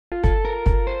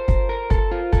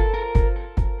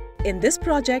In this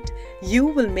project, you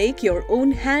will make your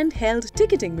own handheld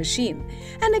ticketing machine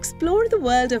and explore the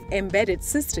world of embedded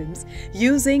systems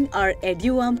using our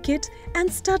EduArm kit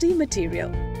and study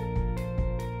material.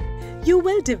 You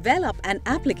will develop an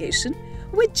application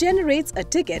which generates a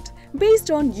ticket based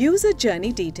on user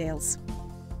journey details.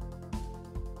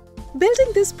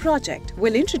 Building this project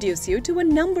will introduce you to a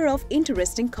number of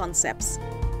interesting concepts.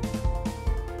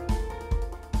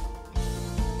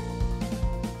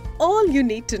 All you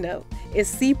need to know is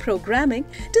C programming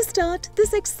to start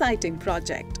this exciting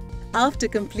project. After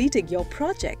completing your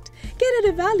project, get it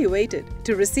evaluated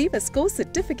to receive a score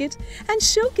certificate and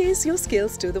showcase your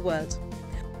skills to the world.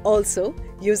 Also,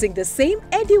 using the same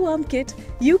EduArm kit,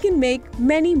 you can make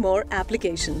many more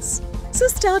applications. So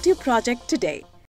start your project today.